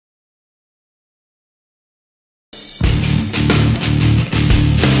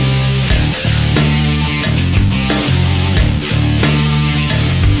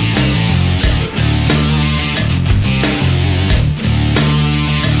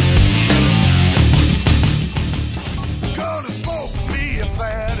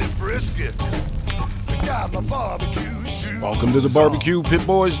Welcome to the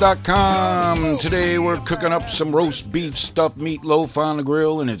BBQ Today we're cooking up some roast beef stuffed meatloaf on the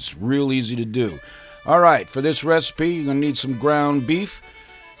grill, and it's real easy to do. Alright, for this recipe you're going to need some ground beef.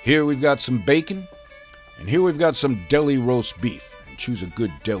 Here we've got some bacon, and here we've got some deli roast beef. And choose a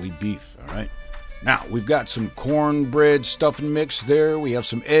good deli beef, alright? Now, we've got some cornbread stuffing mix there. We have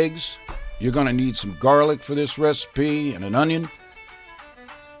some eggs. You're going to need some garlic for this recipe and an onion.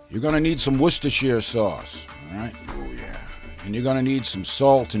 You're going to need some Worcestershire sauce, alright? Oh yeah. And you're going to need some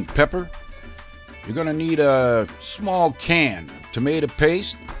salt and pepper. You're going to need a small can of tomato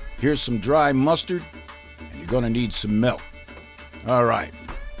paste. Here's some dry mustard. And you're going to need some milk. Alright,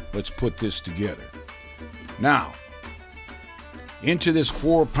 let's put this together. Now, into this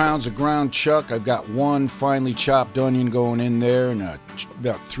 4 pounds of ground chuck, I've got one finely chopped onion going in there, and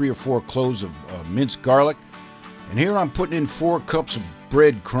about 3 or 4 cloves of minced garlic. And here I'm putting in 4 cups of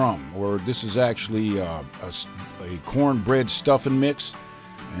breadcrumb, or this is actually a cornbread stuffing mix,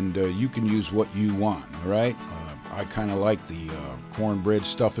 and you can use what you want. All right, I kind of like the cornbread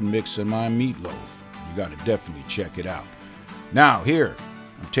stuffing mix in my meatloaf. You got to definitely check it out. Now here,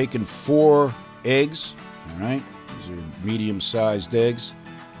 I'm taking 4 eggs. All right. These are medium-sized eggs.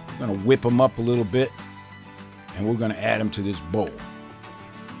 I'm going to whip them up a little bit, and we're going to add them to this bowl.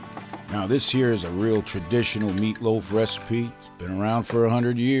 Now, this here is a real traditional meatloaf recipe. It's been around for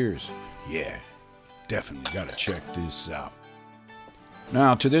 100 years. Yeah, definitely got to check this out.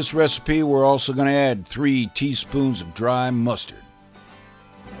 Now, to this recipe, we're also going to add 3 teaspoons of dry mustard.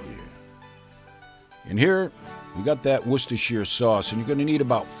 Oh, yeah. And here, we got that Worcestershire sauce, and you're going to need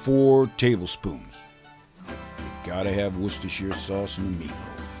about 4 tablespoons. Gotta have Worcestershire sauce in the meatloaf.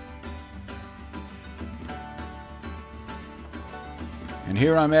 And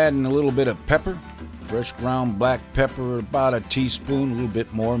here I'm adding a little bit of pepper, fresh ground black pepper, about a teaspoon, a little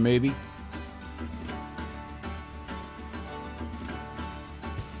bit more maybe.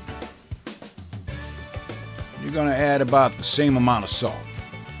 You're gonna add about the same amount of salt.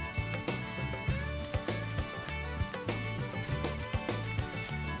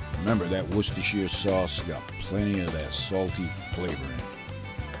 Remember, that Worcestershire sauce got plenty of that salty flavor in it.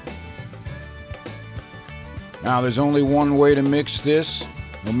 Now, there's only one way to mix this.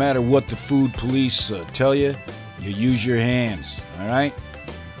 No matter what the food police tell you, you use your hands, all right?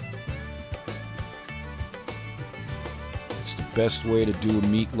 It's the best way to do a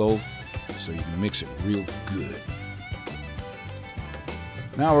meatloaf, so you can mix it real good.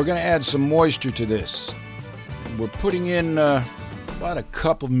 Now, we're going to add some moisture to this. We're putting in about a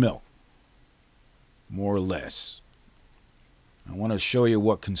cup of milk, more or less. I want to show you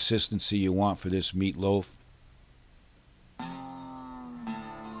what consistency you want for this meatloaf. Be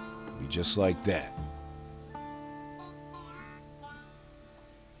just like that.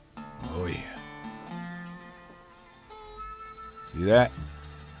 Oh yeah. See that?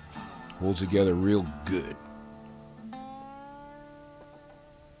 Holds together real good.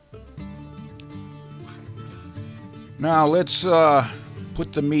 Now let's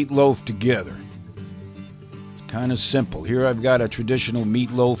put the meatloaf together. It's kind of simple. Here I've got a traditional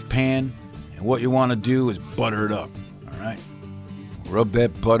meatloaf pan, and what you want to do is butter it up. All right, rub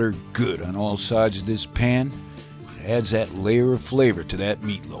that butter good on all sides of this pan. It adds that layer of flavor to that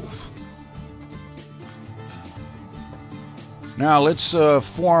meatloaf. Now let's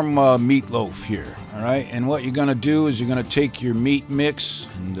form meatloaf here. All right, and what you're gonna do is you're gonna take your meat mix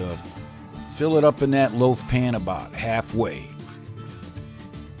and fill it up in that loaf pan about halfway.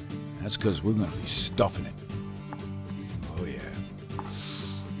 That's because we're going to be stuffing it. Oh yeah.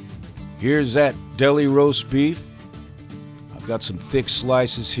 Here's that deli roast beef. I've got some thick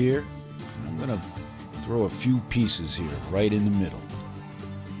slices here. I'm going to throw a few pieces here right in the middle.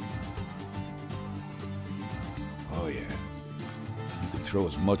 Oh yeah. You can throw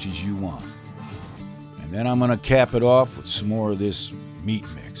as much as you want. And then I'm going to cap it off with some more of this meat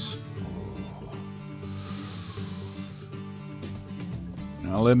mix.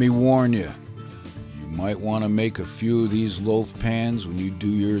 Now let me warn you, you might want to make a few of these loaf pans when you do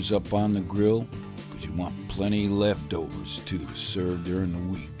yours up on the grill, because you want plenty leftovers too to serve during the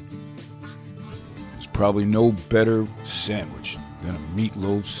week. There's probably no better sandwich than a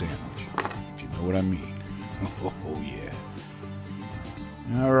meatloaf sandwich, if you know what I mean. Oh yeah.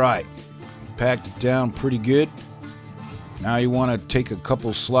 Alright, packed it down pretty good. Now you want to take a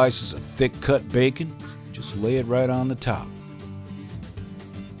couple slices of thick cut bacon, just lay it right on the top.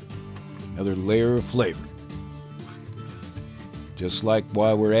 Another layer of flavor. Just like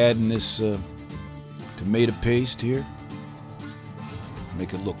while we're adding this tomato paste here.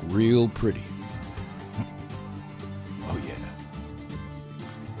 Make it look real pretty. Oh yeah.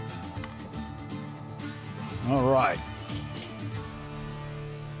 All right.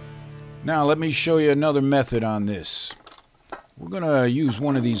 Now let me show you another method on this. We're gonna use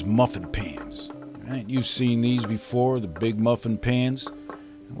one of these muffin pans. Right? You've seen these before, the big muffin pans.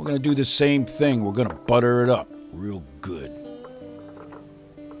 And we're gonna do the same thing. We're gonna butter it up real good.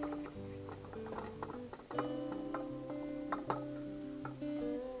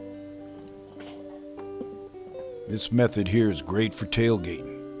 This method here is great for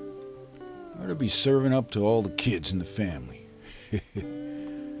tailgating. Ought to be serving up to all the kids in the family.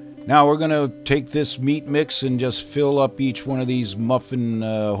 Now we're going to take this meat mix and just fill up each one of these muffin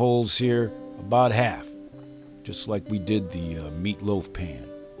holes here about half. Just like we did the meatloaf pan.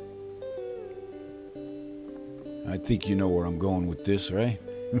 I think you know where I'm going with this, right?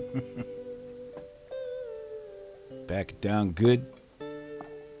 Back it down good.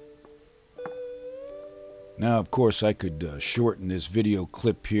 Now, of course, I could shorten this video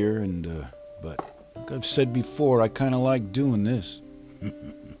clip here, but like I've said before, I kind of like doing this.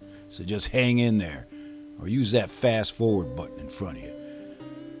 So just hang in there, or use that fast forward button in front of you.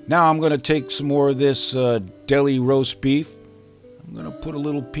 Now I'm going to take some more of this deli roast beef. I'm going to put a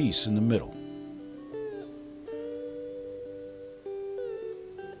little piece in the middle.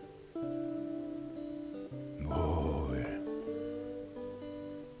 Oh, yeah.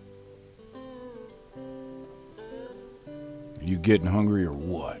 Are you getting hungry or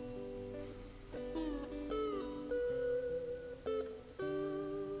what?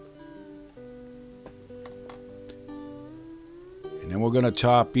 And then we're going to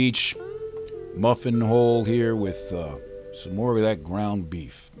top each muffin hole here with some more of that ground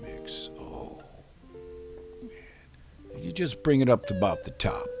beef mix. Oh, man. You just bring it up to about the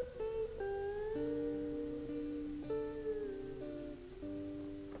top.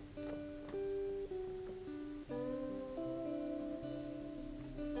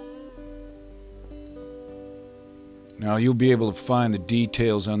 Now you'll be able to find the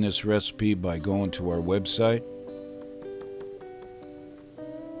details on this recipe by going to our website.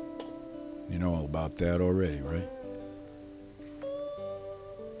 You know all about that already, right?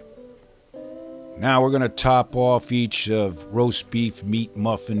 Now we're going to top off each of roast beef meat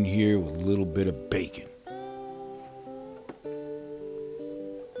muffin here with a little bit of bacon.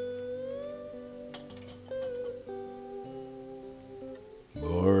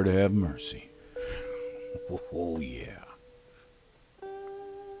 Lord have mercy. Oh, yeah.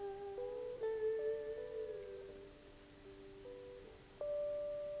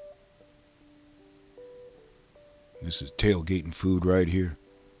 This is tailgating food right here.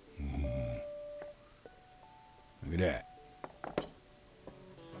 Look at that.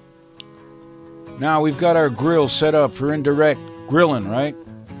 Now we've got our grill set up for indirect grilling, right?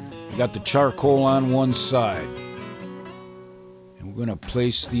 We got the charcoal on one side. And we're going to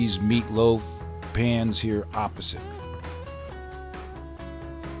place these meatloaf pans here opposite.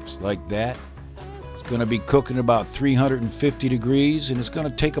 Just like that. It's going to be cooking about 350 degrees, and it's going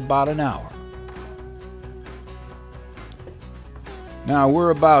to take about an hour. Now we're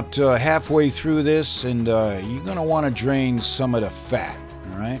about halfway through this, and you're going to want to drain some of the fat,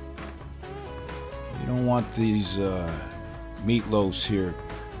 all right? You don't want these meatloaves here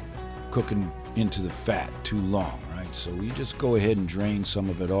cooking into the fat too long, right? So you just go ahead and drain some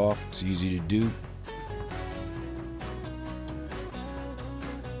of it off. It's easy to do.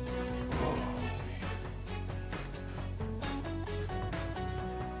 Oh,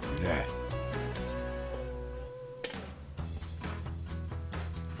 look at that.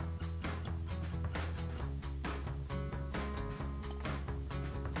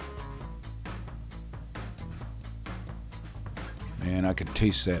 Man, I could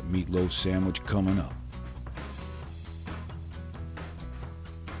taste that meatloaf sandwich coming up.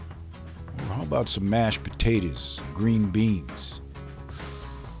 Or how about some mashed potatoes, green beans?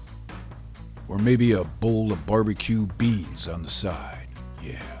 Or maybe a bowl of barbecue beans on the side.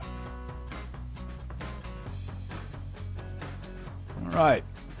 Yeah. All right.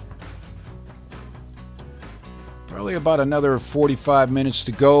 Probably about another 45 minutes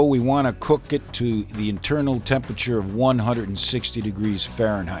to go. We want to cook it to the internal temperature of 160 degrees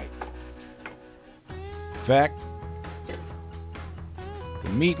Fahrenheit. In fact, the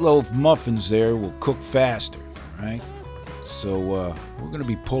meatloaf muffins there will cook faster, right? So we're going to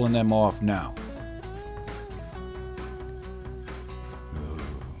be pulling them off now.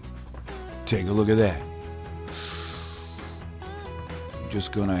 Take a look at that. I'm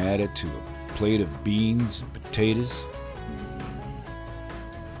just going to add it to a plate of beans and potatoes.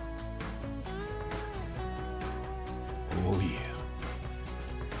 Oh yeah.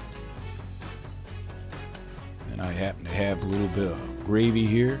 And I happen to have a little bit of gravy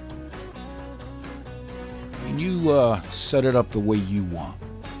here. And you set it up the way you want.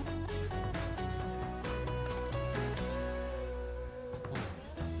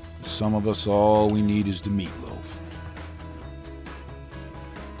 some of us, all we need is the meatloaf.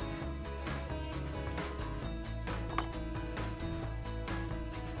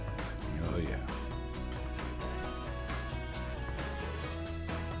 Oh, yeah.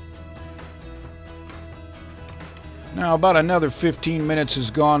 Now, about another 15 minutes has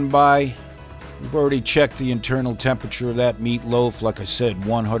gone by. We've already checked the internal temperature of that meatloaf. Like I said,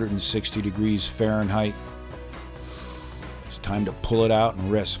 160 degrees Fahrenheit. It's time to pull it out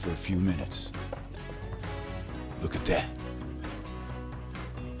and rest for a few minutes. Look at that.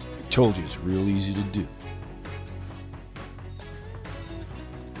 I told you it's real easy to do.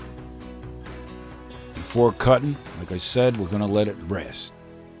 Before cutting, like I said, we're going to let it rest.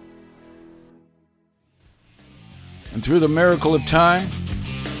 And through the miracle of time,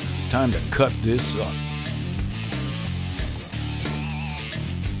 it's time to cut this up.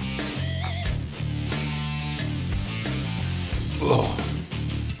 Oh,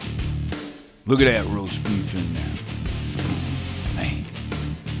 look at that roast beef in there. Man,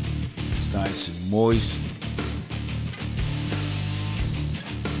 it's nice and moist.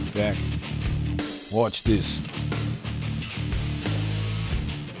 In fact, watch this.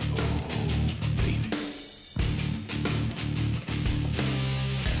 Oh, baby.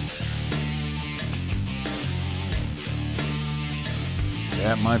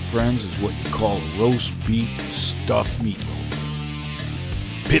 That, my friends, is what you call a roast beef stuffed meatloaf.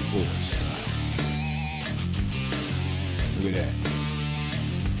 Pit Boy style. Look at that.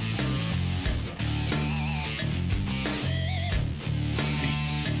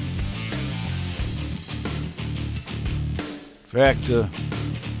 In fact,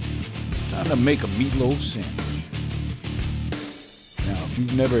 it's time to make a meatloaf sandwich. Now, if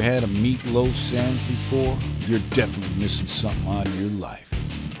you've never had a meatloaf sandwich before, you're definitely missing something out of your life.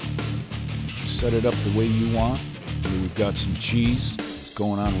 Set it up the way you want. Here we've got some cheese.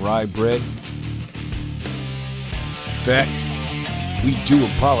 Going on rye bread. In fact, we do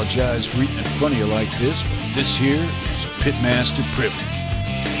apologize for eating in front of you like this, but this here is pitmaster privilege.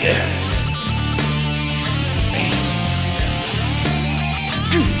 Yeah. Man.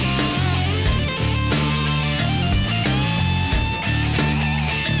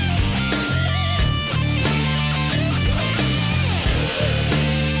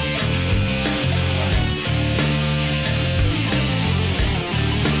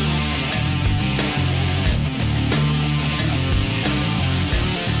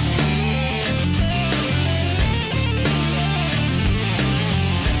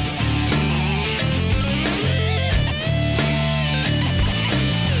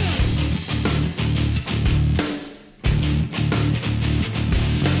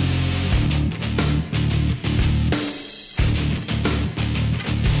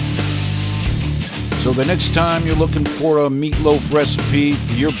 So the next time you're looking for a meatloaf recipe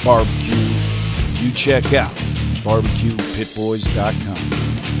for your barbecue, you check out BBQPitBoys.com.